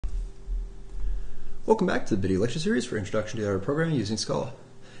Welcome back to the video lecture series for Introduction to Programming using Scala.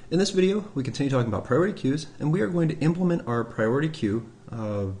 In this video, we continue talking about priority queues, and we are going to implement our priority queue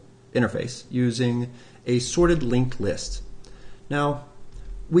interface using a sorted linked list. Now,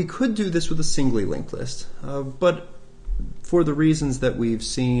 we could do this with a singly linked list, but for the reasons that we've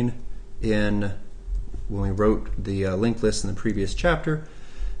seen when we wrote the linked list in the previous chapter,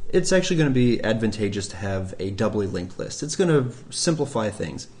 it's actually going to be advantageous to have a doubly linked list. It's going to simplify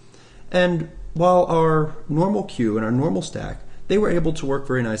things. And while our normal queue and our normal stack, they were able to work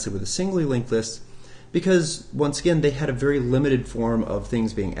very nicely with a singly linked list because, once again, they had a very limited form of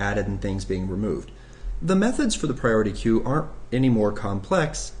things being added and things being removed. The methods for the priority queue aren't any more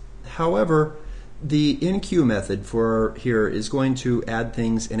complex. However, the enqueue method for here is going to add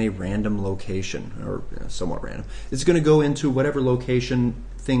things in a random location, or somewhat random. It's going to go into whatever location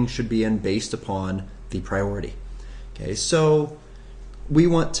things should be in based upon the priority. Okay, so we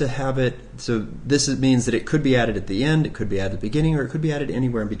want to have it, so this means that it could be added at the end, it could be added at the beginning, or it could be added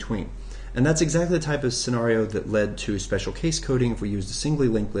anywhere in between. And that's exactly the type of scenario that led to special case coding if we used a singly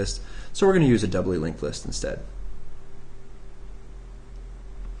linked list. So we're going to use a doubly linked list instead.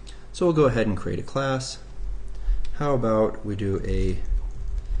 So we'll go ahead and create a class. How about we do a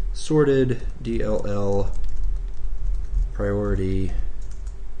sorted DLL priority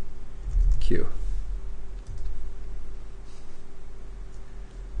queue.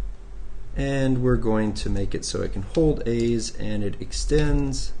 And we're going to make it so it can hold A's and it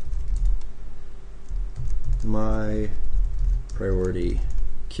extends my priority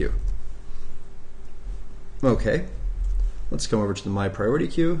queue. Okay, let's come over to the my priority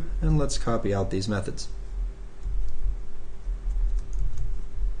queue and let's copy out these methods.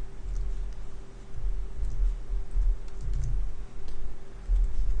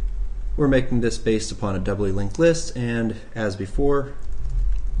 We're making this based upon a doubly linked list, and as before,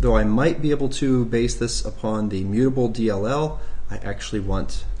 though I might be able to base this upon the mutable DLL, I actually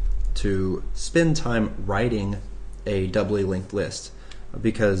want to spend time writing a doubly linked list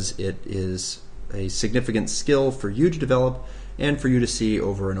because it is a significant skill for you to develop and for you to see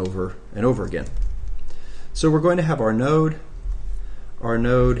over and over and over again. So we're going to have our node. Our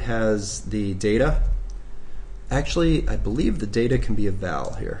node has the data. Actually, I believe the data can be a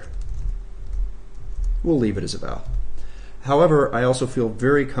val here. We'll leave it as a val. However, I also feel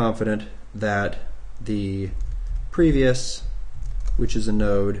very confident that the previous, which is a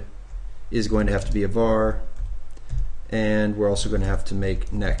node, is going to have to be a var, and we're also going to have to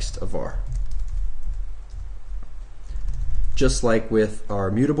make next a var. Just like with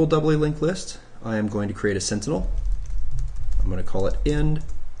our mutable doubly linked list, I am going to create a sentinel. I'm going to call it end,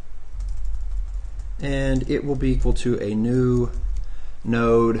 and it will be equal to a new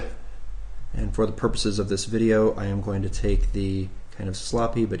node. And for the purposes of this video, I am going to take the kind of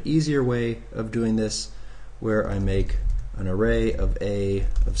sloppy but easier way of doing this, where I make an array of A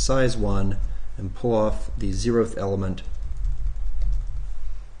of size 1 and pull off the 0th element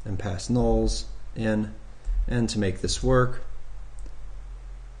and pass nulls in. And to make this work,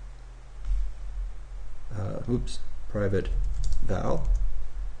 private val.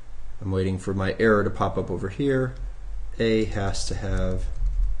 I'm waiting for my error to pop up over here. A has to have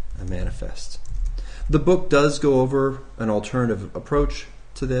a manifest. The book does go over an alternative approach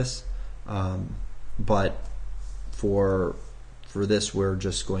to this, but for this we're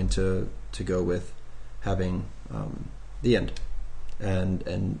just going to go with having the end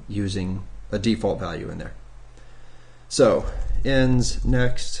and using a default value in there. So ends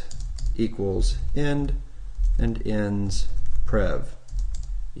next equals end, and ends prev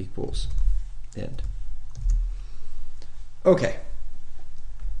equals end. Okay.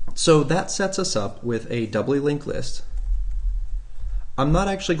 So that sets us up with a doubly linked list. I'm not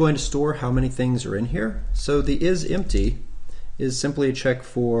actually going to store how many things are in here, so the isEmpty is simply a check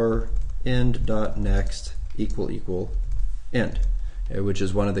for end.next equal end, which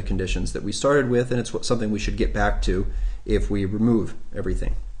is one of the conditions that we started with, and it's something we should get back to if we remove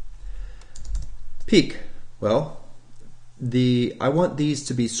everything. Peak. Well, I want these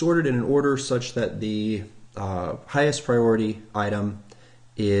to be sorted in an order such that the highest priority item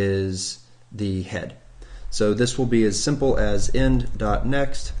is the head. So this will be as simple as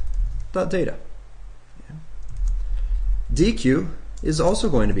end.next.data. Dequeue is also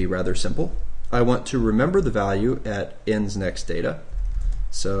going to be rather simple. I want to remember the value at ends next data.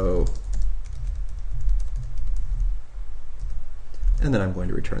 So, and then I'm going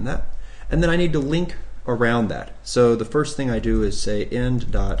to return that. And then I need to link around that. So the first thing I do is say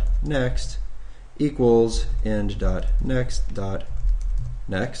end.next equals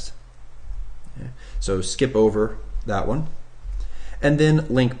end.next.next. Okay. So skip over that one, and then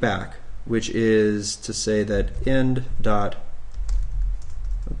link back. which is to say that end dot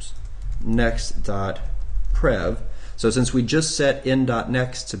next dot prev. So since we just set end dot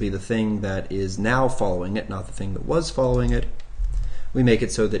next to be the thing that is now following it, not the thing that was following it, we make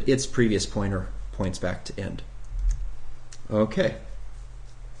it so that its previous pointer points back to end. Okay,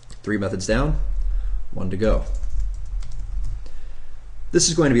 3 methods down, 1 to go. This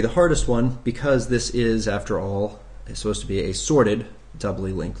is going to be the hardest one because this is, after all, supposed to be a sorted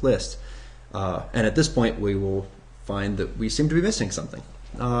doubly linked list. And at this point we will find that we seem to be missing something.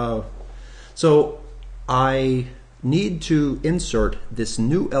 So I need to insert this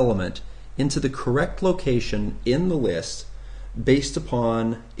new element into the correct location in the list based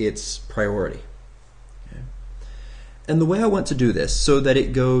upon its priority. Okay. And the way I want to do this so that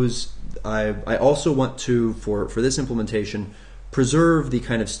it goes, I also want to, for this implementation, preserve the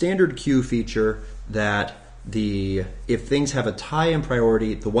kind of standard queue feature that if things have a tie in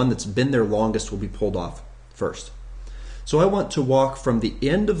priority, the one that's been there longest will be pulled off first. So I want to walk from the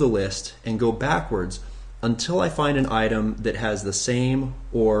end of the list and go backwards until I find an item that has the same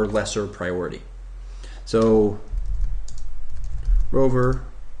or lesser priority. So rover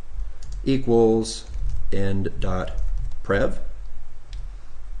equals end dot prev.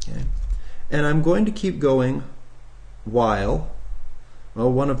 Okay. And I'm going to keep going while,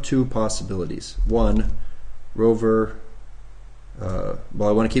 well, one of two possibilities. One, rover, I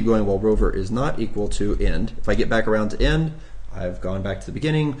want to keep going while rover is not equal to end. If I get back around to end, I've gone back to the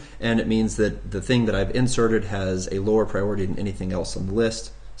beginning, and it means that the thing that I've inserted has a lower priority than anything else on the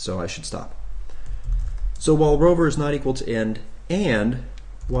list, so I should stop. So while rover is not equal to end, and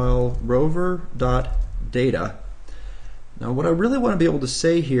while rover.data, now what I really want to be able to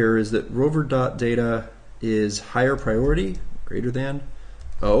say here is that rover.data is higher priority, greater than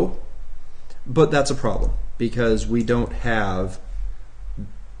O, but that's a problem because we don't have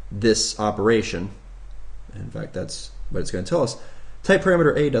this operation. In fact, that's what it's going to tell us. Type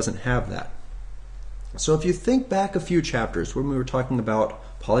parameter A doesn't have that. So if you think back a few chapters when we were talking about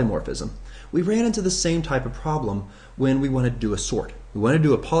polymorphism, we ran into the same type of problem when we wanted to do a sort. We wanted to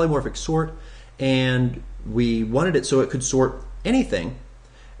do a polymorphic sort, and we wanted it so it could sort anything.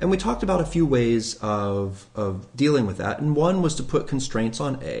 And we talked about a few ways of dealing with that, and one was to put constraints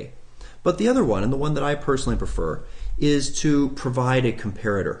on A. But the other one, and the one that I personally prefer, is to provide a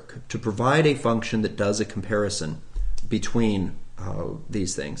comparator, to provide a function that does a comparison between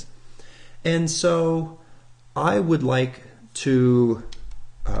these things. And so I would like to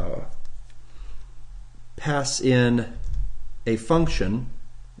pass in a function,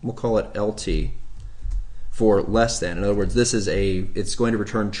 we'll call it LT, for less than. In other words, it's going to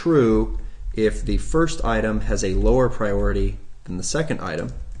return true if the first item has a lower priority than the second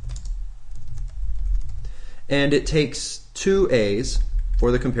item. And it takes 2 A's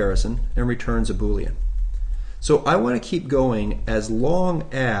for the comparison and returns a Boolean. So I want to keep going as long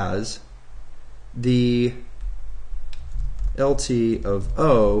as the LT of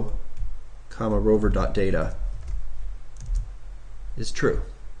O, comma rover.data is true.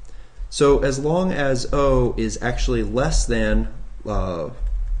 So as long as O is actually less than, or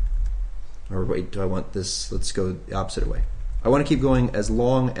wait, do I want this? Let's go the opposite way. I want to keep going as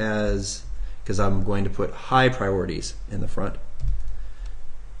long as, because I'm going to put high priorities in the front.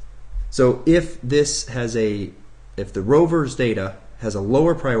 So if the rover's data has a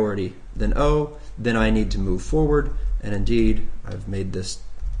lower priority than O, then I need to move forward. And indeed, I've made this,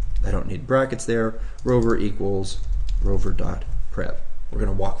 I don't need brackets there, rover equals rover.prev. We're going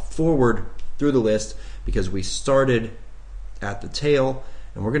to walk forward through the list because we started at the tail,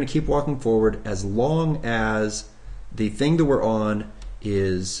 and we're going to keep walking forward as long as the thing that we're on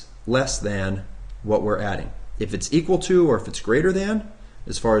is less than what we're adding. If it's equal to or if it's greater than,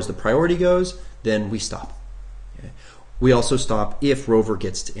 as far as the priority goes, then we stop. Okay. We also stop if rover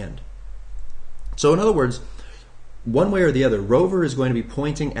gets to end. So in other words, one way or the other, rover is going to be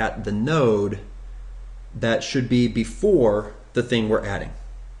pointing at the node that should be before the thing we're adding.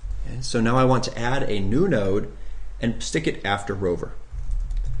 Okay. So now I want to add a new node and stick it after rover.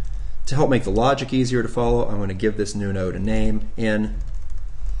 To help make the logic easier to follow, I'm going to give this new node a name, N.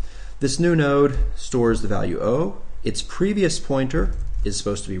 This new node stores the value O. Its previous pointer is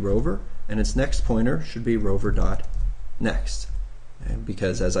supposed to be rover, and its next pointer should be rover.next. Okay?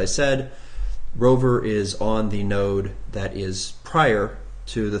 Because as I said, rover is on the node that is prior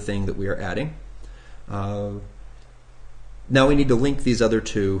to the thing that we are adding. Now we need to link these other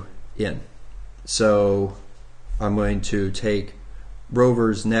two in. So I'm going to take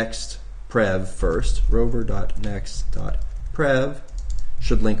rover's next prev first. Rover.next.prev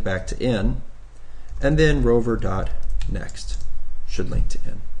should link back to in, and then rover.next should link to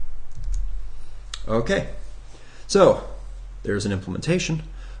in. Okay, so there's an implementation.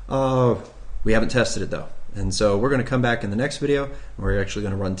 We haven't tested it though. And so we're going to come back in the next video and we're actually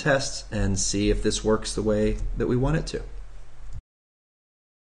going to run tests and see if this works the way that we want it to.